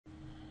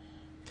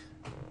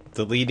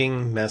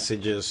Deleting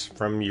messages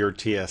from your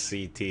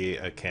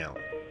TSCT account.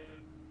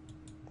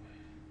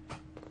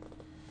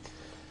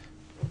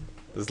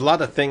 There's a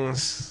lot of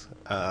things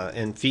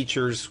and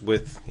features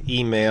with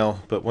email,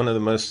 but one of the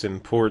most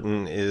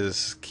important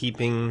is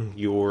keeping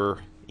your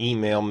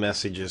email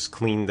messages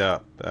cleaned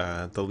up,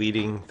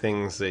 deleting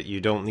things that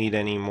you don't need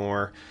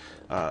anymore.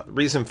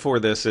 Reason for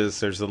this is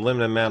there's a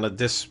limited amount of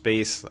disk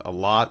space, a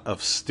lot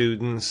of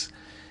students,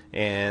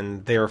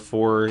 and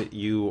therefore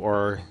you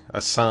are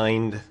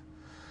assigned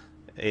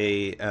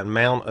an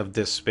amount of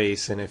disk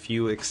space, and if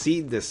you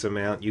exceed this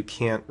amount you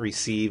can't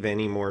receive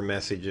any more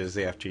messages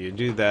after you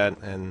do that,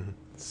 and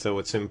so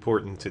it's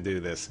important to do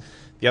this.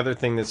 The other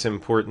thing that's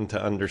important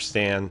to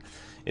understand,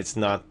 it's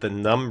not the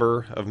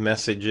number of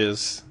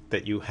messages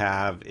that you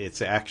have,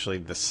 it's actually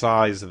the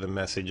size of the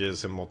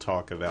messages, and we'll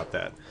talk about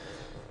that.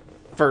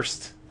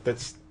 First,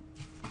 let's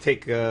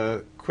take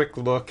a quick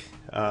look.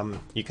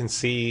 You can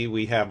see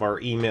we have our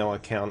email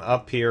account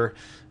up here.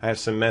 I have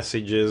some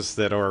messages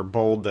that are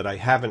bold that I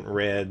haven't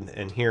read,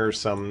 and here are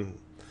some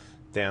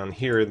down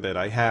here that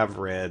I have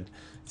read.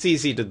 It's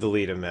easy to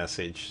delete a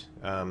message.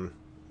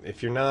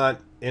 If you're not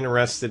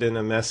interested in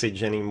a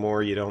message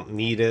anymore, you don't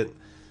need it,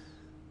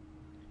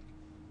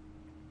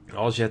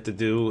 all you have to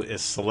do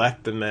is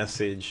select the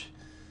message,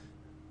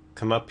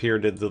 come up here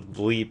to the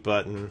delete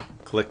button,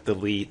 click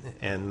delete,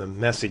 and the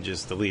message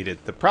is deleted.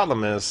 The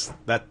problem is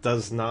that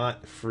does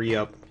not free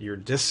up your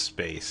disk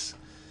space.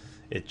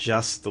 It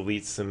just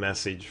deletes the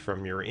message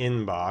from your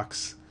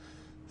inbox.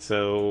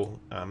 So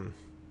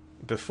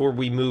before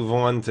we move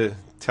on to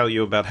tell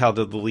you about how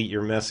to delete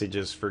your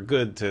messages for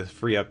good to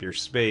free up your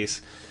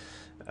space,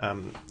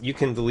 you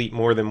can delete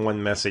more than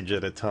one message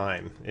at a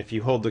time. If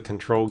you hold the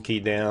control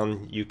key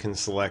down, you can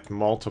select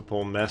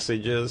multiple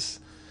messages.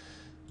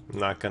 I'm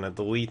not going to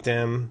delete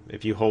them.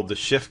 If you hold the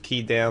shift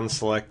key down,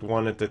 select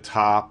one at the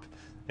top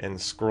and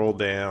scroll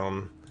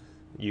down,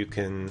 you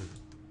can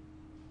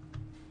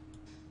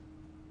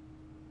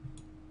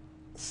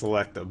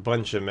select a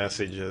bunch of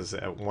messages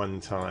at one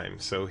time.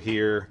 So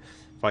here,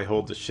 if I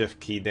hold the shift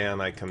key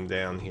down, I come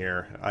down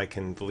here, I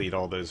can delete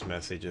all those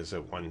messages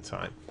at one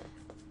time.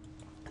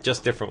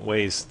 Just different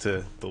ways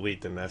to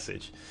delete the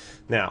message.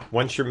 Now,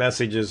 once your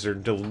messages are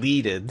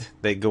deleted,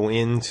 they go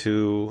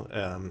into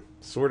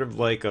sort of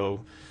like a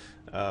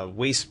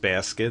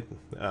wastebasket.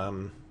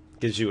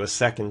 Gives you a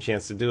second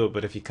chance to do it,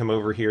 but if you come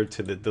over here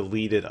to the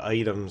deleted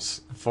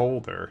items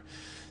folder,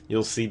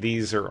 you'll see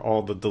these are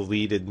all the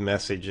deleted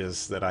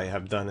messages that I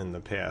have done in the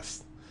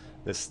past.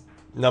 This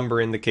number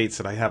indicates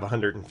that I have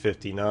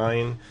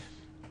 159.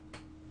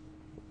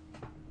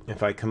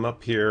 If I come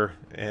up here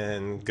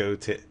and go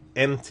to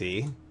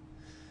empty,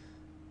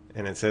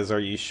 and it says, are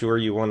you sure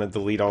you want to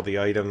delete all the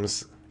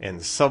items and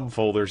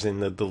subfolders in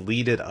the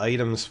deleted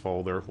items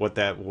folder? What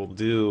that will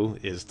do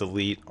is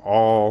delete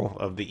all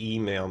of the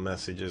email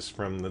messages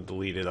from the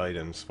deleted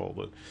items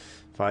folder.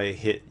 If I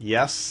hit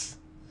yes,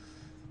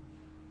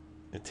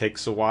 it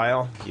takes a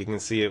while. You can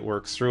see it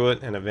works through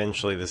it, and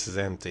eventually this is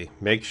empty.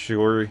 Make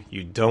sure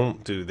you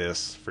don't do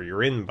this for your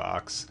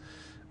inbox.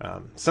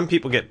 Some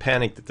people get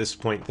panicked at this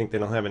point, think they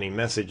don't have any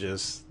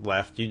messages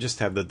left. You just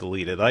have the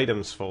deleted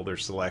items folder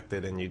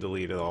selected and you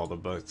deleted all the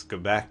books. Go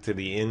back to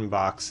the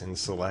inbox and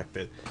select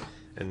it,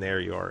 and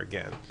there you are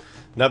again.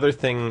 Another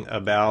thing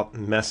about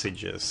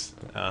messages,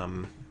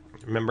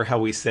 remember how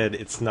we said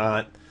it's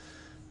not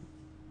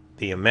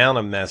the amount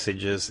of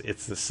messages,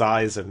 it's the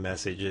size of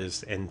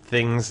messages, and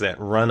things that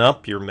run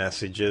up your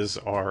messages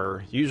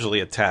are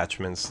usually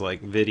attachments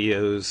like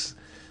videos,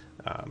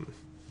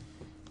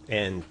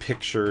 and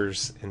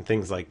pictures and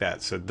things like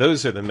that. So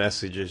those are the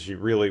messages you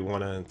really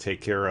want to take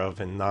care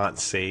of and not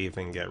save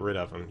and get rid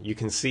of them. You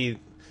can see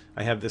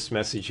I have this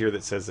message here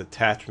that says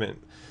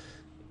attachment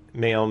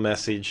mail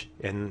message,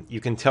 and you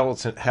can tell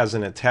it has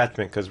an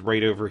attachment because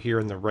right over here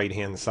on the right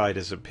hand side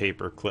is a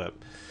paper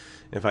clip.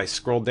 If I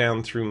scroll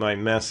down through my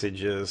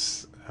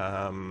messages,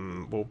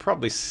 we'll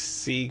probably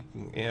see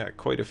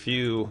quite a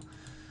few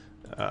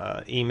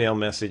email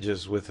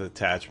messages with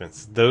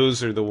attachments.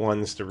 Those are the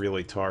ones to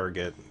really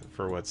target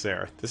for what's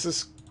there. This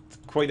is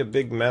quite a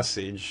big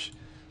message.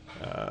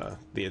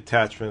 The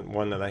attachment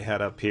one that I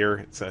had up here,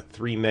 it's a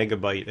 3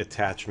 megabyte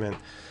attachment.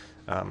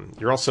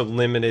 You're also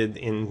limited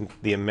in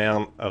the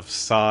amount of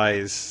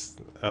size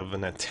of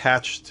an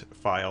attached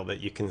file that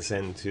you can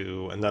send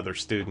to another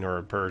student or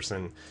a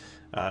person.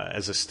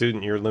 As a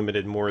student, you're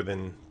limited more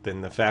than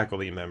the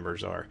faculty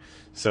members are.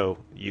 So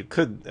you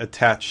could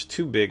attach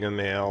too big a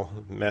mail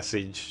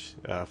message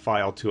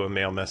file to a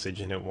mail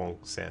message and it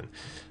won't send.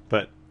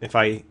 But if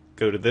I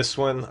go to this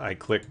one, I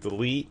click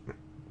delete,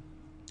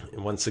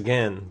 and once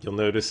again you'll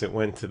notice it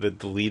went to the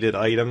deleted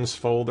items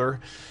folder.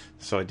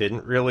 So I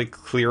didn't really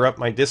clear up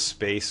my disk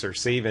space or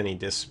save any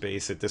disk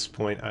space. At this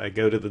point I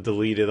go to the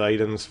deleted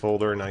items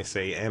folder and I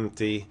say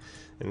empty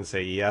and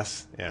say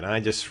yes, and I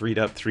just freed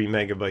up 3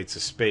 megabytes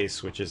of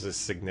space, which is a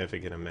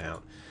significant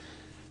amount.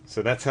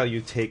 So that's how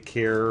you take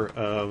care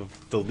of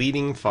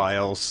deleting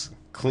files,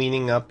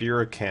 cleaning up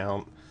your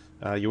account.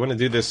 You want to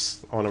do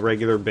this on a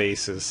regular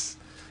basis.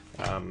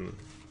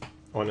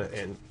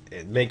 and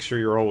make sure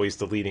you're always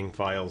deleting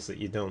files that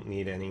you don't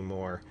need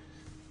anymore.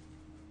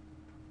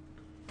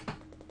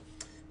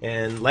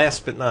 And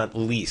last but not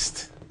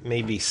least,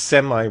 maybe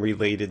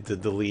semi-related to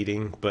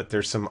deleting, but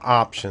there's some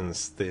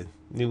options. The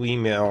new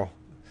email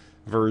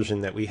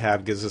version that we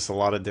have gives us a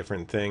lot of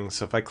different things.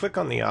 So if I click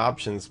on the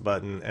options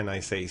button and I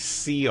say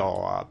see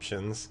all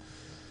options,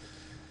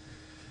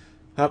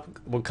 up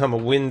will come a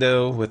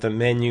window with a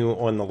menu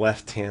on the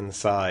left hand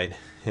side.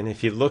 And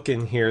if you look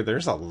in here,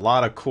 there's a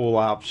lot of cool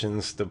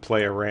options to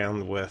play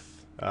around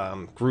with.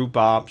 Group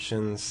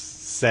options,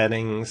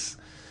 settings.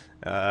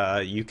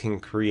 You can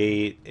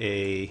create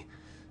a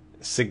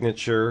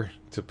signature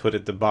to put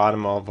at the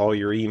bottom of all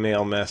your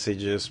email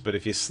messages. But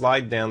if you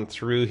slide down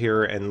through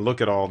here and look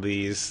at all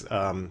these,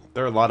 there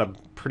are a lot of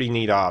pretty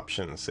neat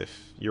options.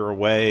 If you're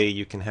away,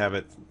 you can have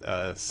it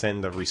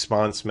send a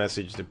response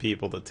message to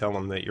people to tell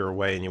them that you're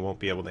away and you won't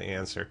be able to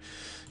answer.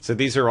 So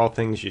these are all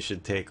things you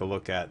should take a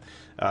look at.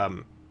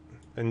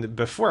 And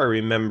before I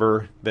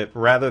remember that,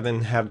 rather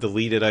than have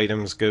deleted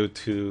items go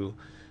to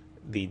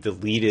the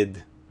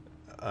deleted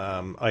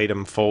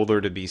item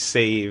folder to be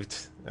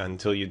saved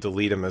until you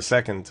delete them a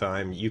second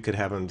time, you could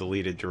have them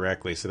deleted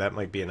directly. So that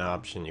might be an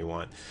option you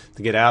want.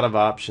 To get out of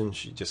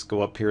options, you just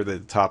go up here to the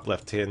top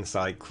left hand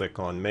side, click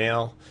on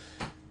mail,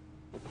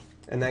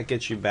 and that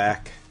gets you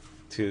back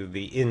to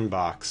the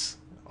inbox.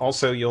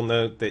 Also, you'll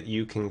note that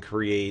you can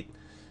create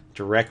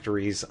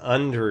directories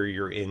under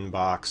your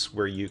inbox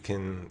where you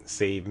can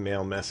save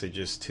mail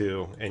messages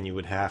to, and you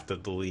would have to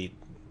delete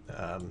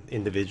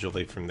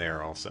individually from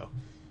there also.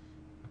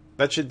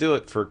 That should do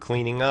it for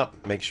cleaning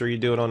up. Make sure you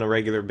do it on a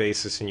regular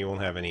basis and you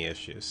won't have any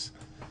issues.